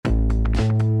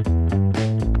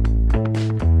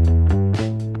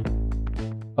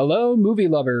Hello, movie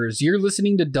lovers. You're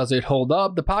listening to Does It Hold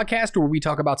Up, the podcast where we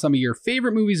talk about some of your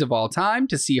favorite movies of all time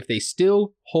to see if they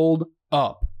still hold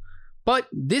up. But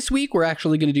this week, we're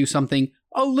actually going to do something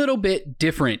a little bit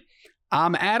different.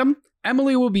 I'm Adam.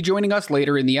 Emily will be joining us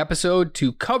later in the episode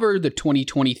to cover the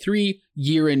 2023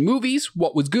 year in movies,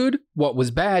 what was good, what was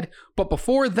bad. But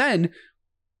before then,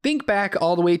 think back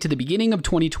all the way to the beginning of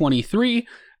 2023.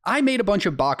 I made a bunch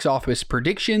of box office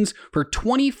predictions for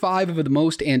 25 of the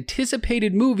most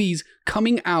anticipated movies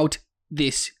coming out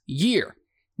this year.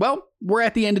 Well, we're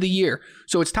at the end of the year,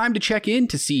 so it's time to check in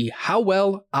to see how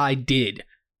well I did.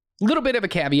 Little bit of a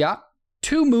caveat,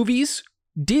 2 movies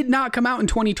did not come out in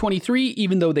 2023,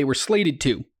 even though they were slated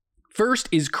to. First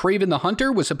is Kraven the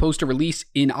Hunter was supposed to release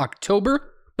in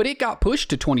October, but it got pushed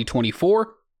to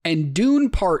 2024. And Dune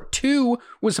Part 2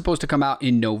 was supposed to come out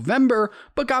in November,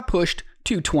 but got pushed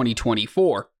to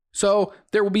 2024. So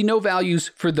there will be no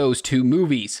values for those 2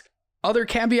 movies. Other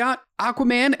caveat,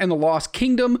 Aquaman and the Lost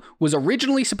Kingdom was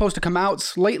originally supposed to come out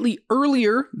slightly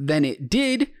earlier than it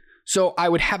did, so I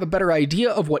would have a better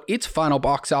idea of what its final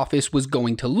box office was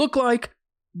going to look like,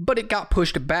 but it got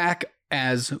pushed back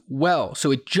as well.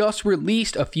 So it just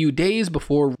released a few days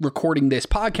before recording this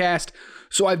podcast.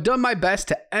 So I've done my best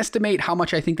to estimate how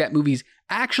much I think that movie's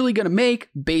actually going to make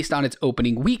based on its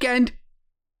opening weekend,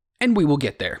 and we will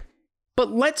get there.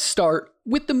 But let's start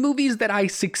with the movies that I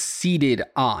succeeded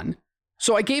on.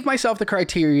 So I gave myself the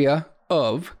criteria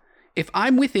of if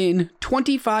I'm within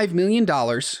 $25 million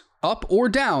up or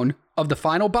down of the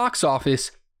final box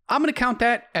office, I'm going to count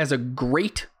that as a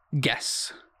great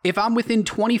guess. If I'm within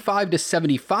 25 to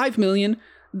 75 million,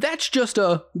 that's just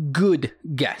a good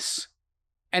guess.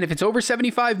 And if it's over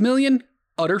 75 million,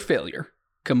 utter failure.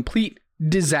 Complete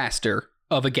disaster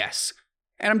of a guess.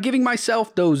 And I'm giving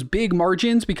myself those big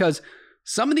margins because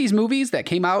some of these movies that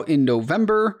came out in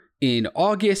November, in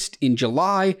August, in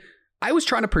July, I was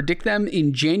trying to predict them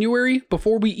in January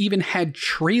before we even had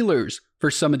trailers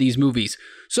for some of these movies.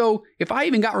 So if I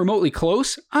even got remotely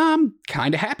close, I'm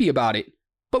kind of happy about it.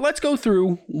 But let's go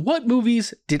through what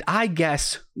movies did I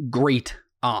guess great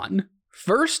on.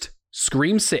 First,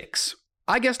 Scream 6.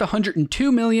 I guessed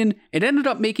 102 million. It ended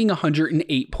up making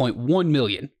 108.1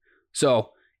 million.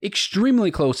 So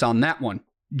extremely close on that one.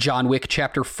 John Wick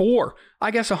Chapter 4.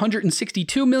 I guessed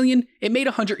 162 million. It made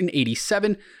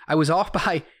 187. I was off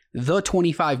by the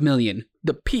 25 million,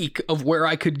 the peak of where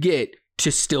I could get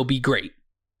to still be great.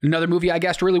 Another movie I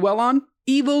guessed really well on,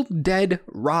 Evil Dead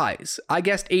Rise. I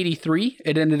guessed 83.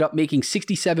 It ended up making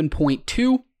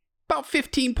 67.2, about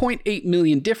 15.8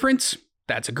 million difference.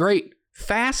 That's a great.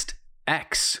 Fast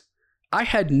X. I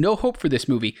had no hope for this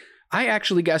movie. I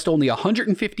actually guessed only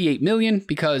 158 million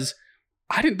because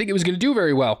I didn't think it was going to do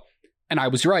very well. And I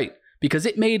was right because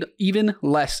it made even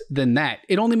less than that.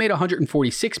 It only made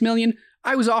 146 million.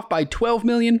 I was off by 12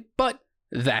 million, but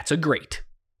that's a great.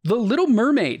 The Little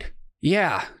Mermaid.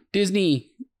 Yeah,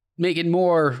 Disney making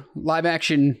more live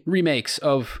action remakes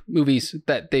of movies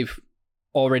that they've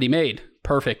already made.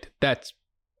 Perfect.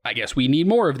 I guess we need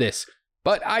more of this.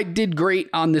 But I did great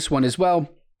on this one as well.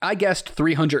 I guessed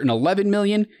 311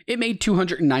 million. It made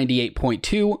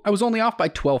 298.2. I was only off by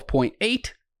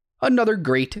 12.8. Another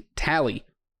great tally.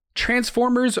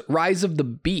 Transformers Rise of the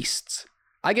Beasts.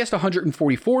 I guessed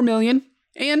 144 million,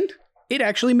 and it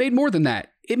actually made more than that.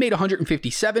 It made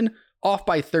 157, off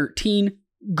by 13.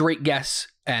 Great guess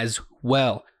as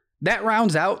well. That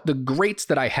rounds out the greats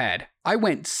that I had. I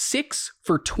went 6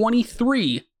 for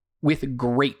 23 with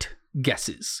great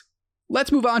guesses.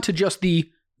 Let's move on to just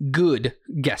the good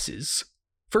guesses.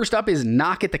 First up is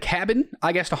Knock at the Cabin.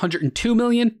 I guessed 102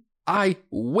 million. I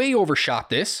way overshot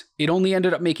this. It only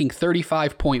ended up making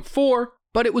 35.4,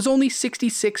 but it was only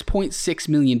 66.6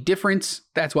 million difference.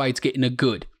 That's why it's getting a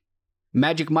good.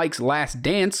 Magic Mike's Last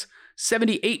Dance.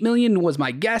 78 million was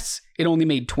my guess. It only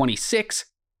made 26.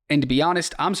 And to be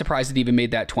honest, I'm surprised it even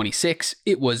made that 26.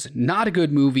 It was not a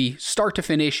good movie. Start to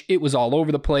finish, it was all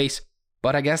over the place.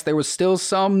 But I guess there was still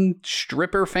some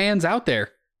stripper fans out there.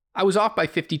 I was off by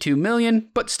 52 million,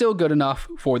 but still good enough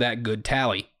for that good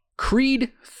tally.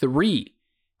 Creed 3.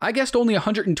 I guessed only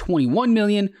 121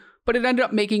 million, but it ended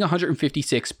up making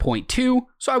 156.2,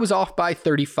 so I was off by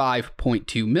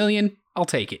 35.2 million. I'll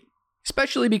take it.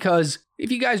 Especially because,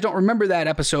 if you guys don't remember that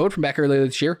episode from back earlier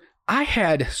this year, I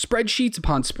had spreadsheets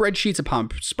upon spreadsheets upon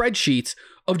spreadsheets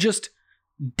of just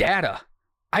data.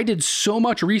 I did so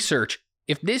much research.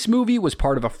 If this movie was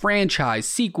part of a franchise,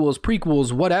 sequels,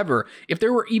 prequels, whatever, if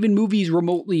there were even movies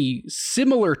remotely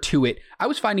similar to it, I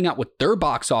was finding out what their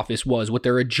box office was, what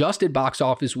their adjusted box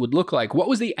office would look like, what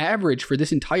was the average for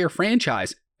this entire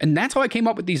franchise. And that's how I came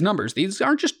up with these numbers. These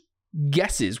aren't just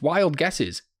guesses, wild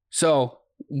guesses. So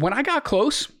when I got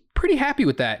close, pretty happy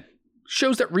with that.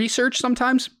 Shows that research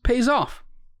sometimes pays off.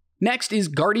 Next is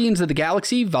Guardians of the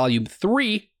Galaxy Volume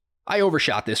 3. I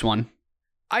overshot this one.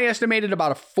 I estimated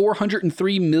about a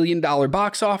 $403 million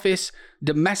box office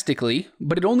domestically,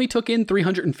 but it only took in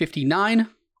 $359,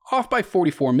 off by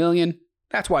 $44 million.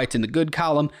 That's why it's in the good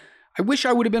column. I wish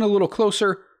I would have been a little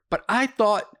closer, but I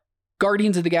thought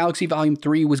Guardians of the Galaxy Volume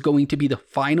 3 was going to be the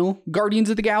final Guardians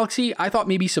of the Galaxy. I thought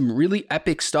maybe some really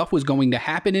epic stuff was going to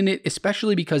happen in it,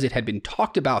 especially because it had been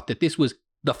talked about that this was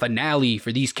the finale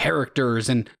for these characters.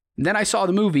 And then I saw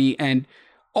the movie, and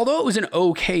although it was an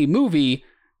okay movie,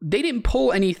 they didn't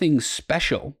pull anything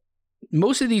special.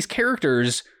 Most of these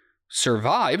characters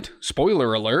survived,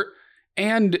 spoiler alert,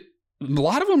 and a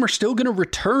lot of them are still going to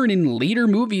return in later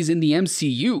movies in the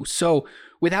MCU. So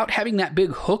without having that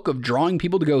big hook of drawing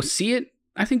people to go see it,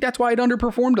 I think that's why it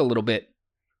underperformed a little bit.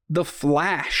 The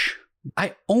Flash,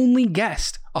 I only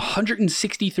guessed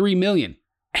 $163 million,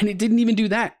 and it didn't even do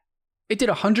that. It did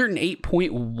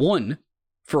 108.1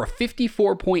 for a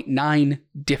 54.9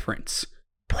 difference.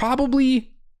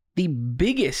 Probably the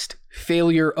biggest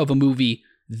failure of a movie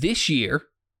this year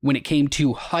when it came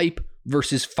to hype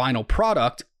versus final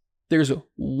product. There's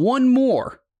one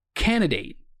more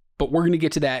candidate, but we're going to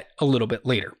get to that a little bit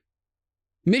later.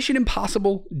 Mission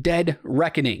Impossible Dead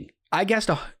Reckoning. I guessed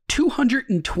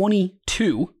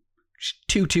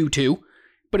 222,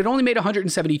 but it only made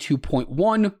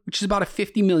 172.1, which is about a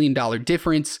 $50 million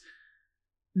difference.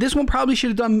 This one probably should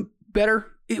have done better.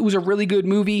 It was a really good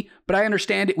movie, but I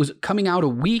understand it was coming out a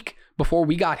week before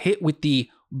we got hit with the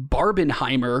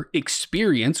Barbenheimer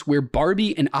experience, where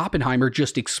Barbie and Oppenheimer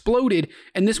just exploded,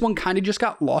 and this one kind of just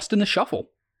got lost in the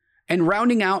shuffle. And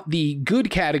rounding out the good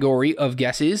category of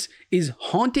guesses is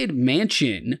Haunted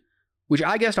Mansion, which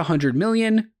I guessed 100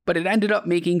 million, but it ended up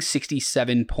making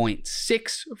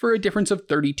 67.6 for a difference of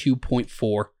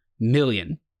 32.4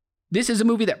 million. This is a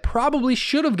movie that probably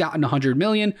should have gotten 100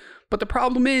 million, but the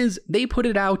problem is they put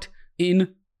it out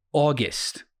in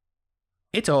August.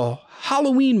 It's a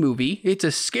Halloween movie. It's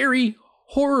a scary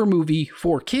horror movie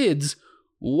for kids.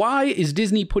 Why is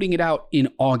Disney putting it out in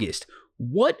August?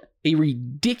 What a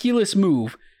ridiculous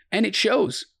move. And it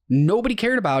shows. Nobody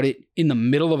cared about it in the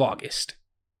middle of August.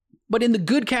 But in the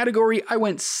good category, I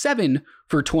went 7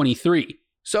 for 23.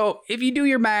 So if you do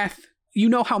your math, you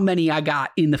know how many I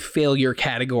got in the failure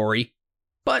category.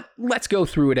 But let's go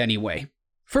through it anyway.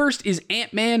 First is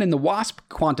Ant-Man and the Wasp: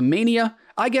 Quantumania.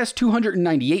 I guessed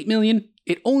 298 million.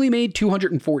 It only made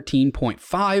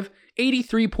 214.5,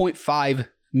 83.5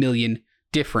 million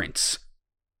difference.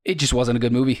 It just wasn't a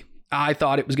good movie. I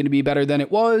thought it was going to be better than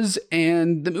it was,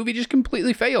 and the movie just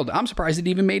completely failed. I'm surprised it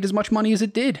even made as much money as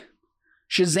it did.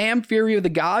 Shazam! Fury of the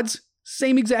Gods,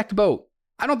 same exact boat.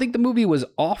 I don't think the movie was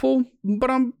awful,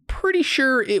 but I'm pretty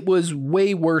sure it was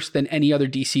way worse than any other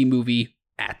DC movie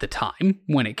at the time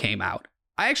when it came out.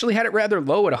 I actually had it rather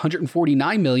low at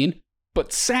 149 million,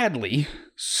 but sadly,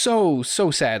 so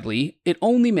sadly, it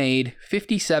only made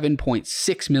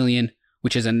 57.6 million,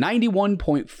 which is a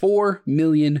 91.4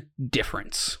 million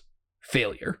difference.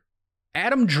 Failure.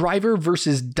 Adam Driver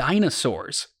versus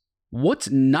Dinosaurs. What's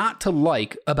not to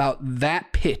like about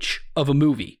that pitch of a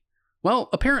movie? Well,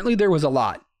 apparently there was a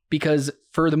lot, because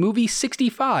for the movie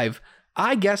 65,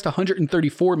 I guessed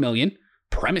 134 million.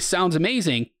 Premise sounds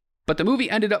amazing, but the movie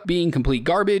ended up being complete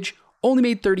garbage, only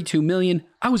made 32 million.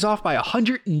 I was off by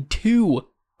 102.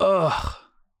 Ugh.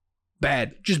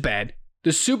 Bad. Just bad.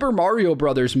 The Super Mario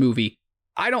Brothers movie.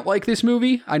 I don't like this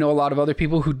movie. I know a lot of other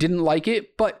people who didn't like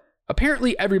it, but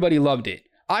apparently everybody loved it.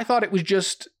 I thought it was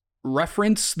just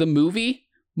reference the movie.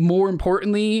 More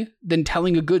importantly than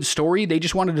telling a good story, they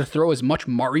just wanted to throw as much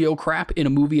Mario crap in a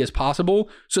movie as possible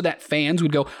so that fans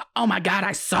would go, oh my God,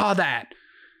 I saw that.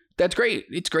 That's great.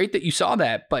 It's great that you saw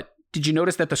that, but did you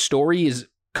notice that the story is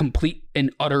complete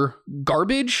and utter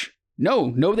garbage?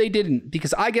 No, they didn't,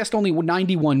 because I guessed only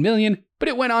 91 million, but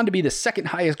it went on to be the second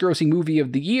highest grossing movie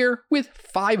of the year with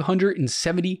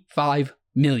 575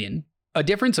 million. A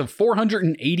difference of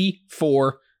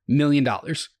 $484 million.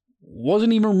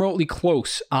 Wasn't even remotely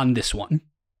close on this one.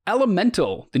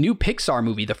 Elemental, the new Pixar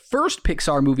movie, the first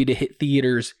Pixar movie to hit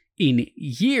theaters in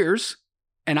years,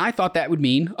 and I thought that would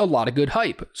mean a lot of good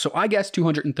hype. So I guessed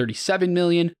 237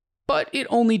 million, but it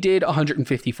only did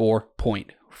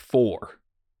 154.4.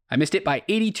 I missed it by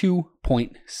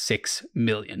 82.6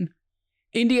 million.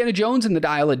 Indiana Jones and the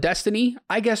Dial of Destiny,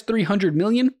 I guessed 300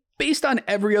 million, based on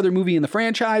every other movie in the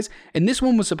franchise, and this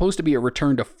one was supposed to be a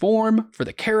return to form for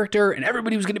the character, and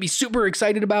everybody was going to be super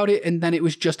excited about it, and then it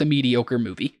was just a mediocre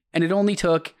movie. And it only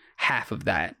took half of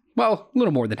that. Well, a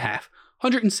little more than half.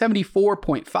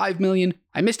 $174.5 million.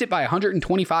 I missed it by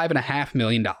 $125.5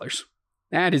 million.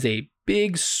 That is a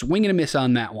big swing and a miss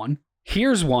on that one.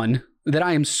 Here's one that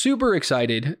I am super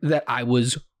excited that I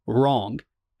was wrong.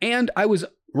 And I was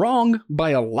wrong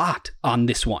by a lot on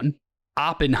this one.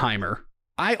 Oppenheimer.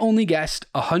 I only guessed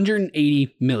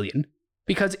 $180 million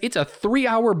because it's a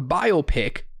 3-hour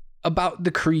biopic about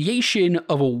the creation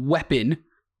of a weapon.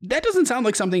 That doesn't sound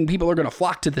like something people are going to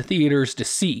flock to the theaters to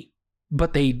see,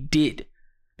 but they did.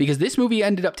 Because this movie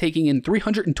ended up taking in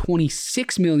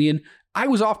 $326 million. I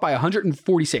was off by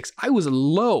 $146. I was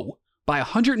low by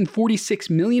 $146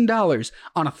 million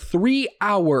on a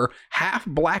 3-hour half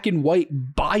black and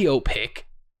white biopic.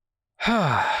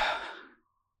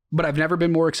 But I've never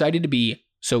been more excited to be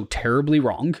so terribly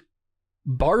wrong.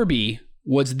 Barbie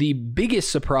was the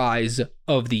biggest surprise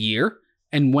of the year.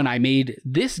 And when I made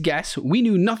this guess, we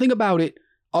knew nothing about it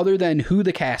other than who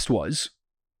the cast was.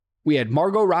 We had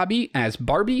Margot Robbie as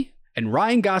Barbie and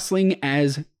Ryan Gosling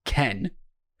as Ken.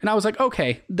 And I was like,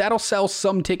 okay, that'll sell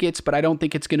some tickets, but I don't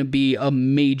think it's going to be a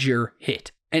major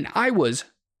hit. And I was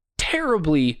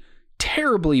terribly,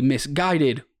 terribly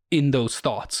misguided in those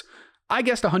thoughts. I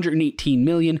guessed $118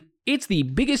 million. It's the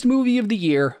biggest movie of the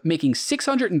year, making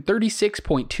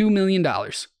 $636.2 million.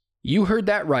 You heard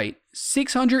that right.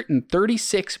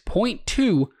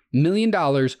 $636.2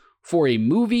 million for a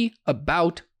movie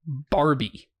about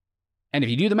Barbie. And if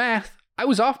you do the math, I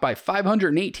was off by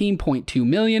 $518.2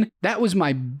 million. That was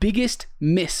my biggest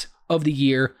miss of the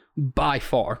year by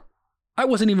far. I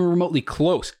wasn't even remotely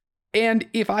close. And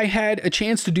if I had a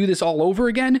chance to do this all over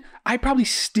again, I probably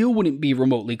still wouldn't be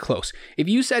remotely close. If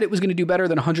you said it was going to do better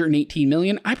than $118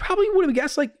 million, I probably would have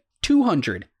guessed like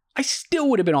 200. I still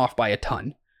would have been off by a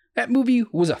ton. That movie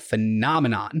was a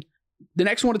phenomenon. The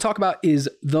next one to talk about is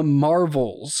The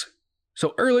Marvels.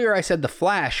 So earlier I said The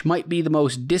Flash might be the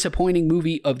most disappointing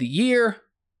movie of the year,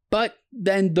 but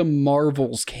then The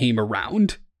Marvels came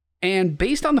around. And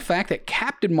based on the fact that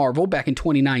Captain Marvel back in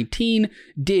 2019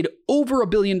 did over $1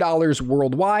 billion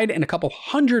worldwide and a couple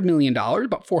 $100 million,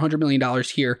 about $400 million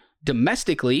here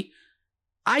domestically,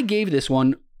 I gave this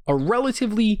one a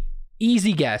relatively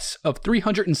easy guess of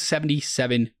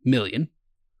 $377 million.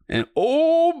 And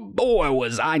oh boy,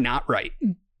 was I not right.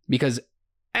 Because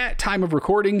at time of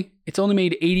recording, it's only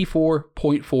made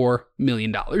 $84.4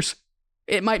 million.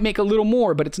 It might make a little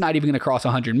more, but it's not even going to cross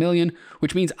 $100 million,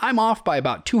 which means I'm off by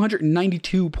about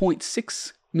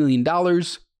 $292.6 million.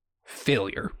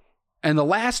 Failure. And the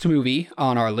last movie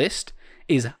on our list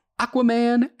is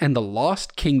Aquaman and the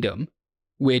Lost Kingdom,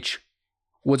 which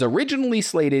was originally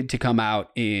slated to come out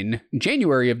in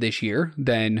January of this year,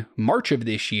 then March of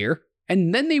this year,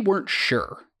 and then they weren't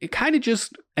sure. It kind of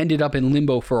just ended up in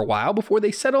limbo for a while before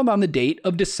they settled on the date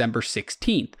of December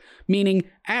 16th, meaning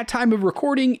at time of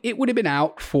recording, it would have been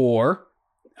out for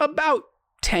about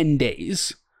 10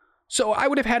 days. So I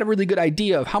would have had a really good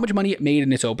idea of how much money it made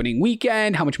in its opening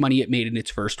weekend, how much money it made in its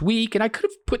first week, and I could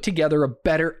have put together a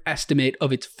better estimate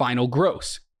of its final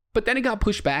gross. But then it got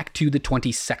pushed back to the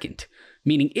 22nd,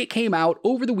 meaning it came out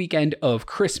over the weekend of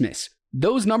Christmas.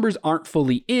 Those numbers aren't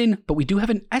fully in, but we do have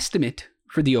an estimate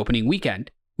for the opening weekend,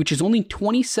 which is only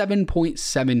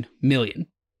 $27.7 million.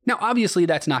 Now, obviously,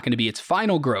 that's not going to be its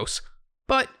final gross,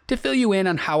 but to fill you in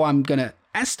on how I'm going to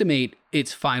estimate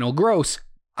its final gross,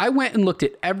 I went and looked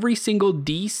at every single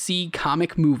DC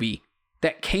comic movie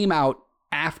that came out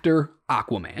after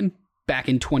Aquaman back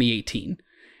in 2018,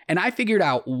 and I figured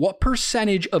out what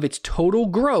percentage of its total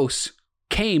gross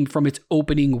came from its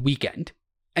opening weekend.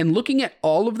 And looking at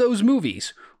all of those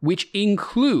movies, which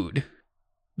include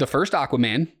the first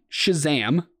Aquaman,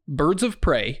 Shazam, Birds of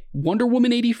Prey, Wonder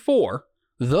Woman 84,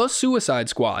 The Suicide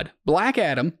Squad, Black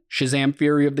Adam, Shazam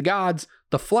Fury of the Gods,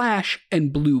 The Flash,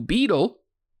 and Blue Beetle,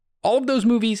 all of those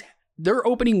movies, their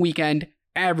opening weekend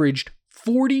averaged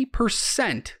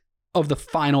 40% of the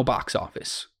final box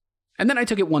office. And then I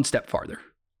took it one step farther.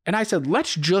 And I said,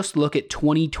 let's just look at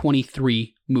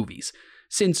 2023 movies.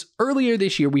 Since earlier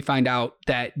this year, we find out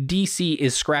that DC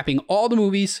is scrapping all the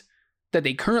movies that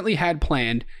they currently had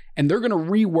planned, and they're going to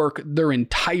rework their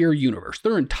entire universe.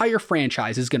 Their entire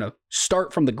franchise is going to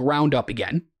start from the ground up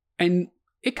again. And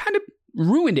it kind of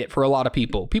ruined it for a lot of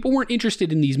people. People weren't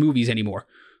interested in these movies anymore.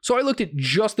 So I looked at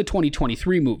just the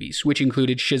 2023 movies, which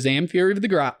included Shazam Fury of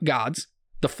the Gods,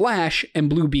 The Flash, and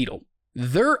Blue Beetle.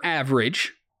 Their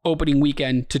average opening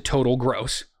weekend to total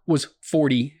gross was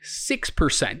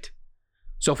 46%.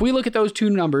 So if we look at those two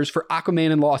numbers for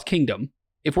Aquaman and Lost Kingdom,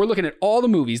 if we're looking at all the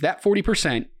movies, that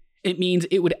 40%, it means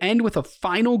it would end with a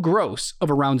final gross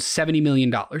of around $70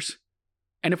 million.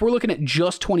 And if we're looking at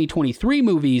just 2023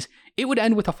 movies, it would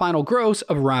end with a final gross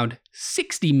of around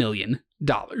 $60 million.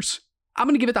 I'm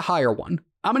going to give it the higher one.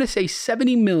 I'm going to say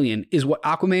 70 million is what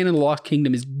Aquaman and the Lost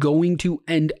Kingdom is going to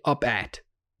end up at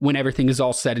when everything is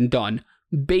all said and done,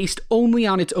 based only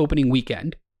on its opening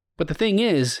weekend. But the thing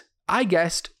is, I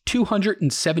guessed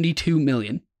 272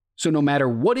 million. So no matter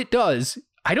what it does,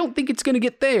 I don't think it's going to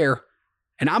get there,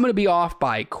 and I'm going to be off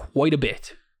by quite a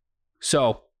bit.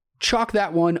 So chalk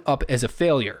that one up as a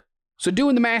failure. So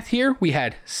doing the math here, we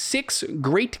had 6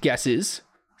 great guesses,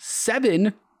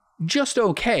 7 just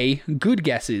okay good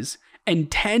guesses, and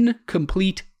 10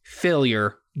 complete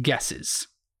failure guesses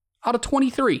out of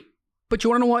 23. But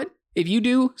you want to know what? If you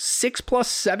do 6 plus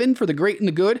 7 for the great and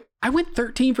the good, I went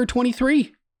 13 for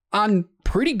 23 on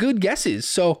pretty good guesses.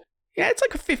 So yeah, it's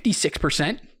like a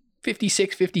 56%,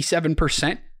 56,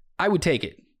 57%. I would take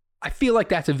it. I feel like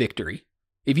that's a victory.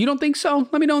 If you don't think so,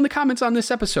 let me know in the comments on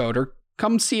this episode, or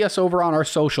come see us over on our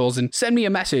socials and send me a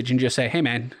message and just say, hey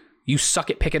man, you suck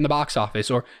at picking the box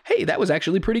office, or hey, that was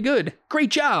actually pretty good.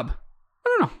 Great job.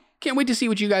 I don't know. Can't wait to see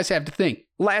what you guys have to think.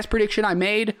 Last prediction I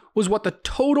made was what the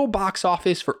total box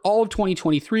office for all of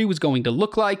 2023 was going to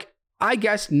look like. I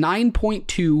guessed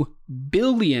 $9.2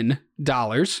 billion.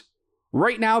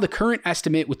 Right now, the current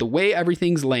estimate with the way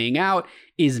everything's laying out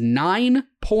is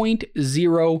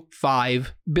 $9.05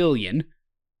 billion,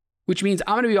 which means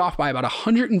I'm going to be off by about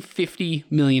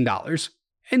 $150 million.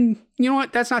 And you know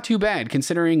what? That's not too bad,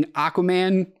 considering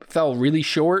Aquaman fell really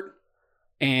short,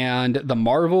 and the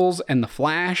Marvels and the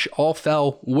Flash all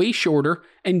fell way shorter,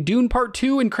 and Dune Part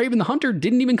 2 and Kraven the Hunter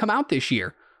didn't even come out this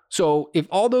year. So if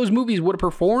all those movies would have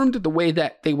performed the way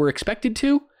that they were expected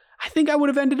to, I think I would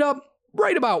have ended up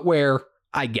right about where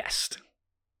I guessed.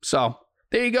 So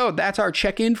there you go. That's our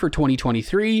check-in for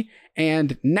 2023.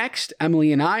 And next,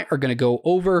 Emily and I are going to go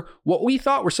over what we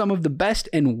thought were some of the best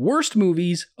and worst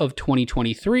movies of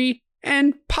 2023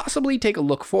 and possibly take a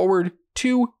look forward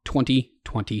to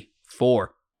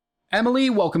 2024. Emily,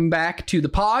 welcome back to the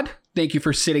pod. Thank you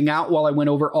for sitting out while I went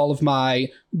over all of my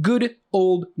good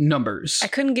old numbers. I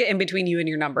couldn't get in between you and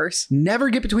your numbers. Never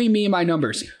get between me and my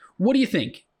numbers. What do you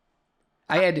think?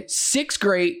 I had 6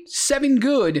 great, 7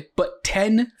 good, but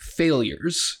 10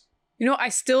 failures. You know, I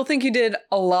still think you did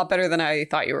a lot better than I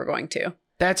thought you were going to.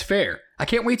 That's fair. I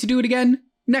can't wait to do it again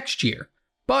next year.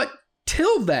 But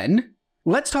till then,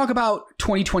 let's talk about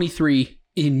 2023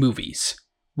 in movies.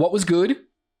 What was good?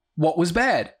 What was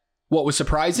bad? What was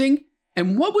surprising?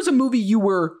 And what was a movie you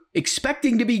were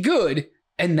expecting to be good,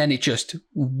 and then it just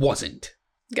wasn't?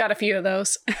 Got a few of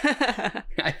those.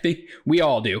 I think we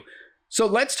all do. So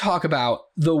let's talk about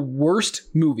the worst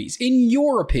movies, in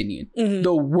your opinion,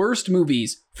 the worst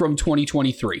movies from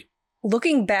 2023.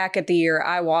 Looking back at the year,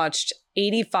 I watched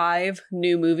 85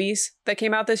 new movies that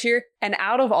came out this year. And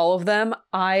out of all of them,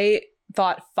 I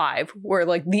thought 5 were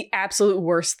like the absolute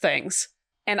worst things.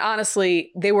 And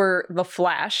honestly, they were The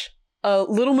Flash, a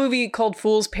little movie called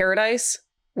Fool's Paradise,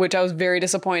 which I was very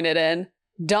disappointed in,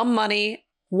 Dumb Money,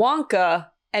 Wonka,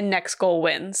 and Next Goal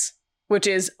Wins, which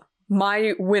is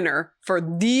my winner for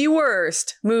the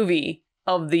worst movie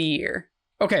of the year.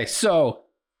 Okay, so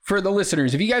for the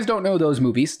listeners, if you guys don't know those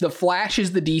movies, The Flash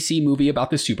is the DC movie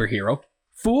about the superhero.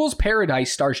 Fool's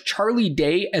Paradise stars Charlie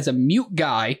Day as a mute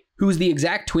guy who's the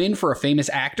exact twin for a famous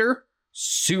actor.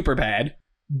 Super bad.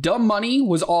 Dumb Money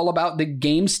was all about the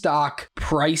GameStop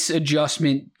price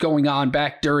adjustment going on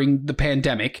back during the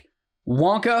pandemic.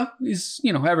 Wonka is,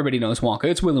 everybody knows Wonka.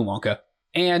 It's Willy Wonka.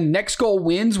 And Next Goal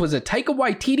Wins was a Taika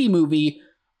Waititi movie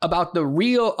about the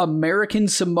real American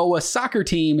Samoa soccer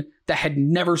team that had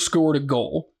never scored a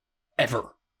goal. Ever.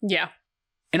 Yeah.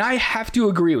 And I have to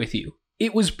agree with you.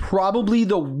 It was probably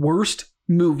the worst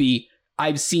movie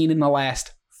I've seen in the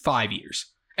last 5 years.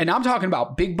 And I'm talking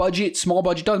about big budget, small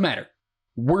budget, doesn't matter.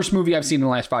 Worst movie I've seen in the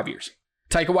last 5 years.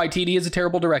 Taika Waititi is a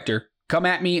terrible director. Come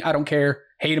at me, I don't care.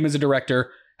 Hate him as a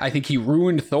director. I think he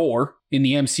ruined Thor in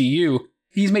the MCU.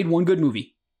 He's made one good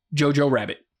movie, Jojo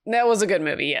Rabbit. That was a good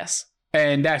movie, yes.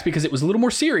 And that's because it was a little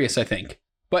more serious, I think.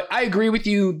 But I agree with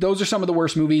you. Those are some of the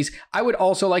worst movies. I would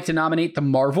also like to nominate The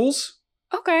Marvels.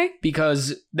 Okay.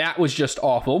 Because that was just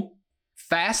awful.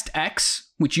 Fast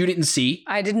X, which you didn't see.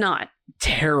 I did not.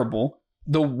 Terrible.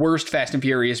 The worst Fast and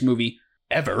Furious movie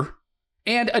ever.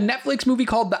 And a Netflix movie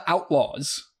called The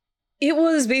Outlaws. It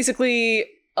was basically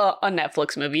a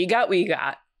Netflix movie. You got what you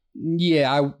got.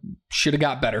 Yeah, I should have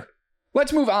got better.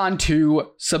 Let's move on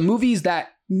to some movies that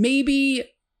maybe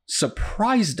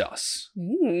surprised us.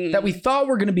 That we thought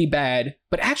were going to be bad,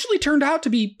 but actually turned out to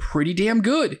be pretty damn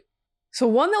good. So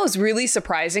one that was really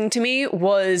surprising to me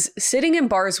was Sitting in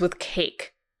Bars with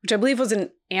Cake, which I believe was an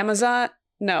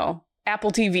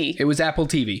Apple TV. It was Apple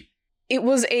TV. It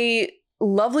was a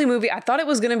lovely movie. I thought it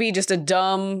was going to be just a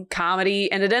dumb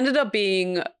comedy, and it ended up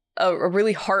being a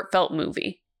really heartfelt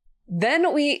movie.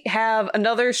 Then we have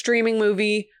another streaming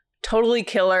movie, totally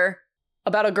killer,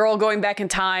 about a girl going back in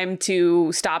time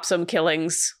to stop some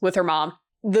killings with her mom.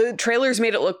 The trailers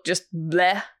made it look just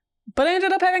bleh, but I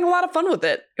ended up having a lot of fun with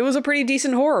it. It was a pretty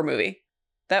decent horror movie.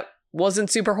 That wasn't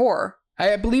super horror.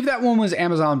 I believe that one was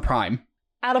Amazon Prime.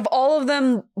 Out of all of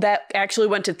them that actually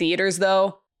went to theaters,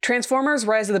 though, Transformers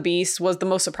Rise of the Beast was the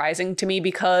most surprising to me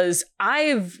because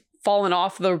I've fallen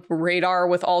off the radar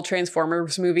with all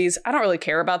Transformers movies. I don't really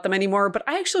care about them anymore, but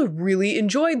I actually really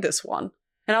enjoyed this one.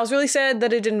 And I was really sad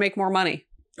that it didn't make more money.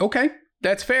 Okay,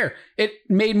 that's fair. It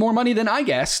made more money than I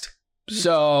guessed.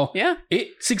 So yeah, it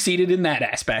succeeded in that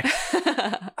aspect.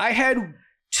 I had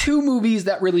 2 movies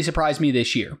that really surprised me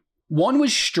this year. One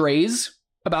was Strays,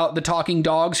 about the talking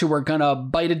dogs who were gonna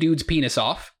bite a dude's penis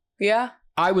off. Yeah.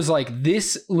 I was like,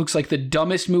 this looks like the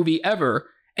dumbest movie ever.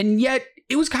 And yet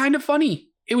it was kind of funny.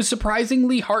 It was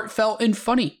surprisingly heartfelt and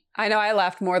funny. I know, I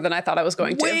laughed more than I thought I was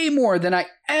going to. Way more than I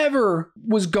ever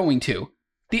was going to.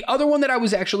 The other one that I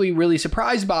was actually really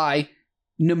surprised by,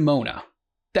 Nimona.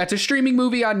 That's a streaming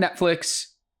movie on Netflix.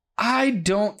 I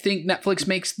don't think Netflix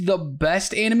makes the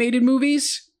best animated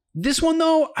movies. This one,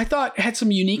 though, I thought had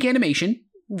some unique animation.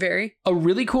 Very. A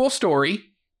really cool story.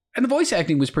 And the voice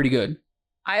acting was pretty good.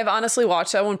 I have honestly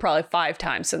watched that one probably 5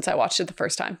 times since I watched it the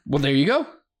first time. Well, there you go.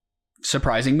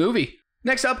 Surprising movie.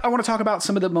 Next up, I want to talk about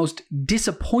some of the most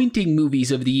disappointing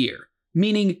movies of the year.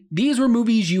 Meaning, these were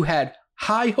movies you had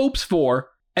high hopes for,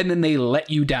 and then they let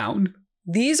you down.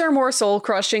 These are more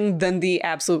soul-crushing than the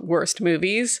absolute worst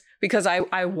movies, because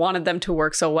I wanted them to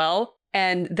work so well.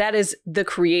 And that is The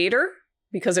Creator,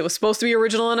 because it was supposed to be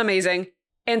original and amazing,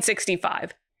 and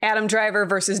 65. Adam Driver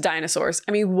versus dinosaurs.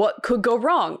 I mean, what could go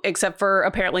wrong, except for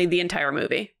apparently the entire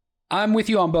movie? I'm with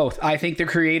you on both. I think The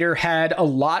Creator had a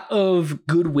lot of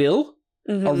goodwill.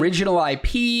 Original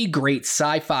IP, great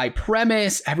sci-fi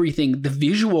premise, everything. The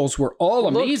visuals were all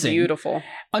amazing. Beautiful.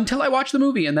 Until I watched the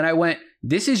movie, and then I went,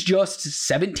 this is just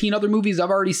 17 other movies I've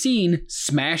already seen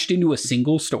smashed into a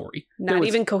single story. Not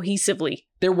even cohesively.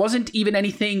 There wasn't even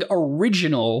anything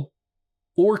original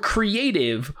or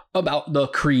creative about The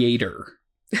Creator.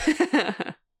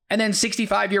 And then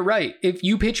 65, you're right. If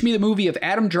you pitch me the movie of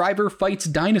Adam Driver fights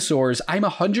dinosaurs, I'm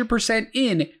 100%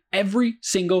 in every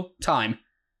single time.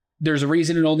 There's a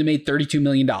reason it only made $32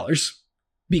 million.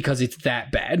 Because it's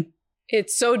that bad.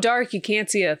 It's so dark you can't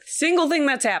see a single thing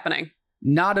that's happening.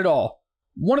 Not at all.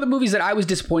 One of the movies that I was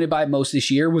disappointed by most this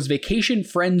year was Vacation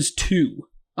Friends 2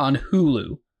 on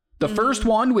Hulu. The first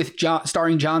one with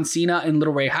starring John Cena and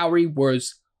Little Ray Howery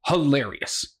was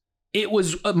hilarious. It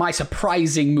was my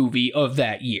surprising movie of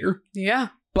that year. Yeah.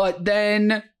 But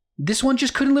then this one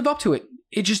just couldn't live up to it.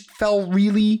 It just fell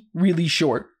really, really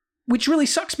short. Which really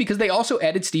sucks because they also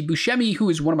added Steve Buscemi, who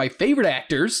is one of my favorite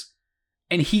actors,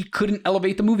 and he couldn't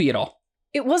elevate the movie at all.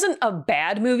 It wasn't a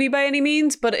bad movie by any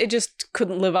means, but it just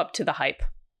couldn't live up to the hype.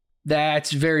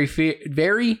 That's very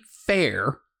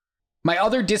fair. My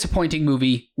other disappointing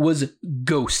movie was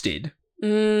Ghosted.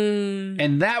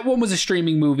 And that one was a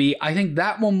streaming movie. I think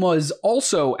that one was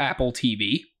also Apple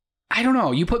TV. I don't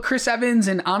know. You put Chris Evans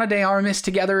and Ana de Armas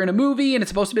together in a movie, and it's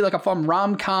supposed to be like a fun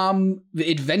rom-com,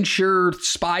 adventure,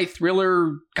 spy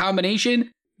thriller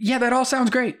combination. Yeah, that all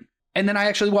sounds great. And then I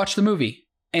actually watched the movie,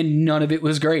 and none of it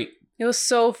was great. It was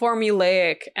so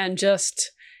formulaic, and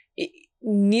just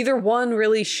neither one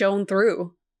really shone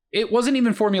through. It wasn't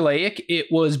even formulaic. It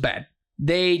was bad.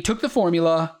 They took the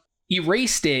formula,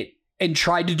 erased it, and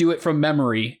tried to do it from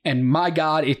memory, and my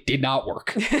God, it did not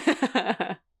work.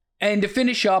 And to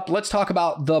finish up, let's talk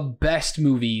about the best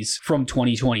movies from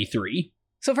 2023.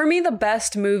 So for me, the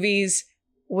best movies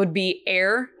would be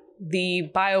Air, the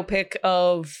biopic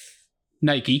of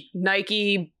Nike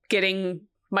getting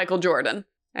Michael Jordan.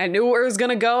 I knew where it was going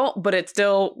to go, but it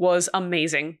still was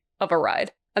amazing of a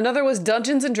ride. Another was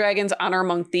Dungeons & Dragons: Honor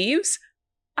Among Thieves.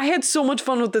 I had so much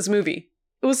fun with this movie.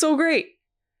 It was so great.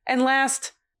 And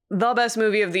last, the best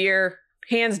movie of the year,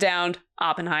 hands down,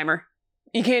 Oppenheimer.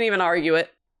 You can't even argue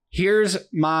it. Here's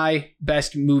my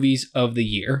best movies of the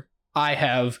year. I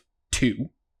have 2.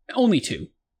 Only 2.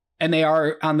 And they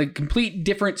are on the complete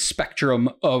different spectrum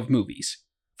of movies.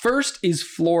 First is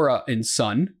Flora and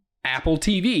Son, Apple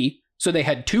TV. So they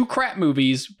had 2 crap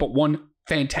movies, but 1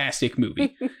 fantastic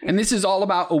movie. And this is all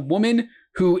about a woman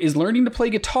who is learning to play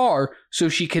guitar so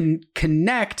she can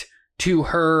connect to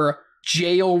her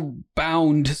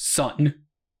jail-bound son.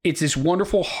 It's this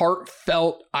wonderful,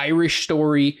 heartfelt Irish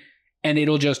story. And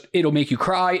it'll make you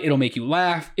cry, it'll make you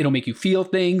laugh, it'll make you feel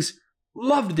things.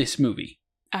 Loved this movie.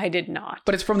 I did not.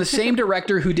 But it's from the same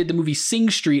director who did the movie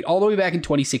Sing Street all the way back in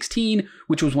 2016,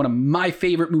 which was one of my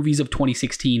favorite movies of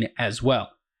 2016 as well.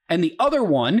 And the other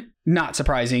one, not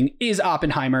surprising, is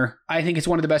Oppenheimer. I think it's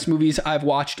one of the best movies I've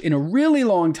watched in a really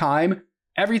long time.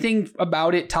 Everything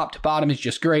about it, top to bottom, is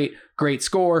just great. Great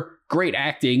score, great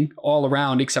acting all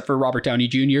around, except for Robert Downey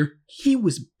Jr. He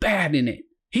was bad in it.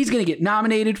 He's going to get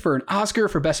nominated for an Oscar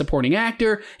for Best Supporting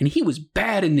Actor, and he was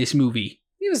bad in this movie.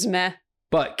 He was meh.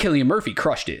 But Cillian Murphy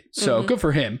crushed it, so good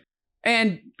for him.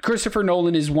 And Christopher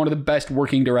Nolan is one of the best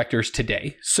working directors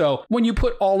today. So when you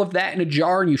put all of that in a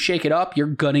jar and you shake it up, you're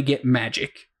going to get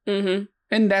magic. And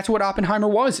that's what Oppenheimer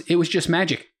was. It was just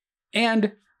magic.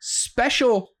 And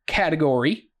special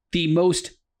category, the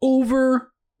most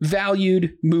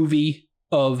overvalued movie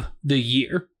of the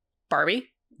year. Barbie.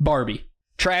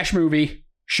 Trash movie.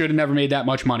 Should have never made that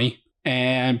much money.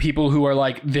 And people who are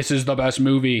like, this is the best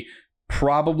movie,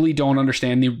 probably don't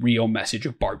understand the real message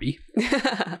of Barbie.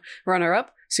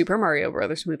 Runner-up, Super Mario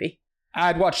Brothers movie.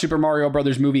 I'd watch Super Mario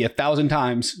Brothers movie 1,000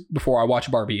 times before I watch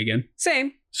Barbie again.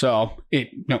 Same. So,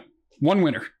 one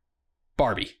winner.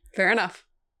 Barbie. Fair enough.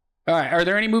 All right. Are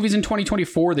there any movies in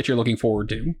 2024 that you're looking forward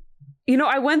to? You know,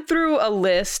 I went through a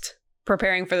list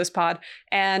preparing for this pod,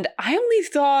 and I only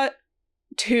thought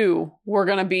 2 were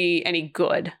going to be any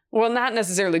good. Well, not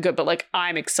necessarily good, but like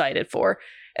I'm excited for.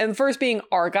 And the first being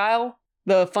Argylle,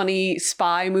 the funny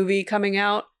spy movie coming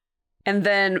out, and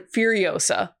then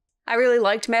Furiosa. I really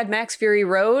liked Mad Max Fury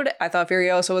Road. I thought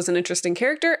Furiosa was an interesting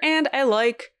character, and I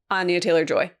like Anya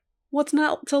Taylor-Joy. What's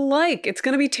not to like? It's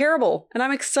going to be terrible, and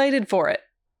I'm excited for it.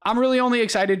 I'm really only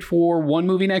excited for one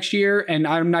movie next year, and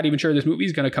I'm not even sure this movie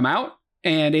is going to come out.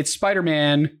 And it's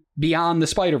Spider-Man Beyond the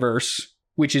Spider-Verse,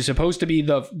 which is supposed to be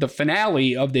the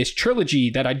finale of this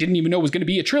trilogy that I didn't even know was going to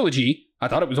be a trilogy. I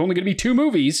thought it was only going to be 2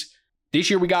 movies. This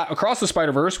year we got Across the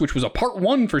Spider-Verse, which was a part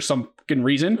 1 for some fucking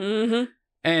reason.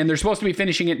 And they're supposed to be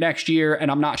finishing it next year,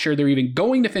 and I'm not sure they're even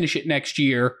going to finish it next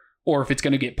year, or if it's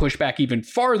going to get pushed back even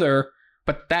farther,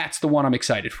 but that's the one I'm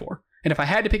excited for. And if I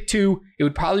had to pick 2, it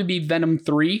would probably be Venom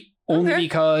 3, only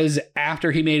because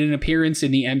after he made an appearance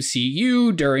in the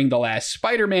MCU during the last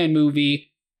Spider-Man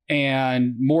movie,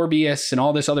 and Morbius and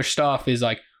all this other stuff is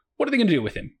like, what are they going to do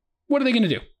with him? What are they going to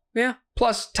do? Yeah.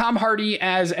 Plus, Tom Hardy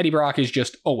as Eddie Brock is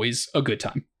just always a good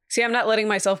time. See, I'm not letting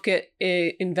myself get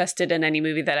invested in any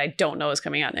movie that I don't know is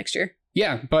coming out next year.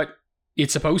 Yeah, but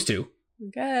it's supposed to. I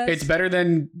guess. It's better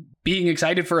than being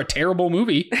excited for a terrible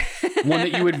movie. One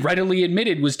that you would readily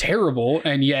admitted was terrible,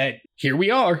 and yet here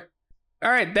we are. All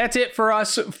right, that's it for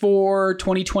us for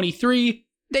 2023.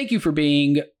 Thank you for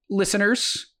being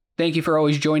listeners. Thank you for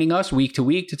always joining us week to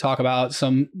week to talk about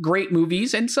some great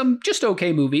movies and some just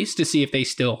okay movies to see if they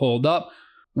still hold up.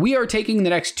 We are taking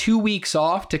the next 2 weeks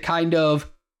off to kind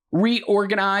of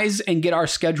reorganize and get our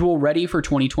schedule ready for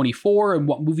 2024 and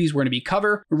what movies we're going to be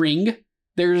covering.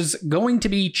 There's going to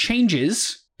be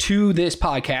changes to this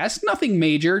podcast. Nothing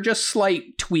major, just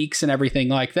slight tweaks and everything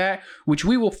like that, which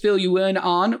we will fill you in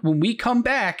on when we come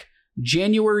back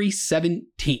January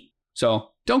 17th. So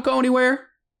don't go anywhere.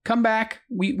 Come back.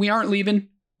 We aren't leaving.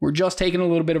 We're just taking a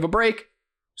little bit of a break.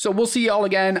 So we'll see y'all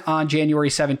again on January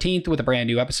 17th with a brand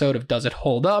new episode of Does It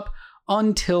Hold Up?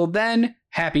 Until then,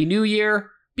 Happy New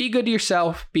Year. Be good to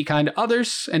yourself. Be kind to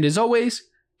others. And as always,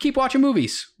 keep watching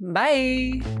movies.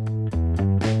 Bye.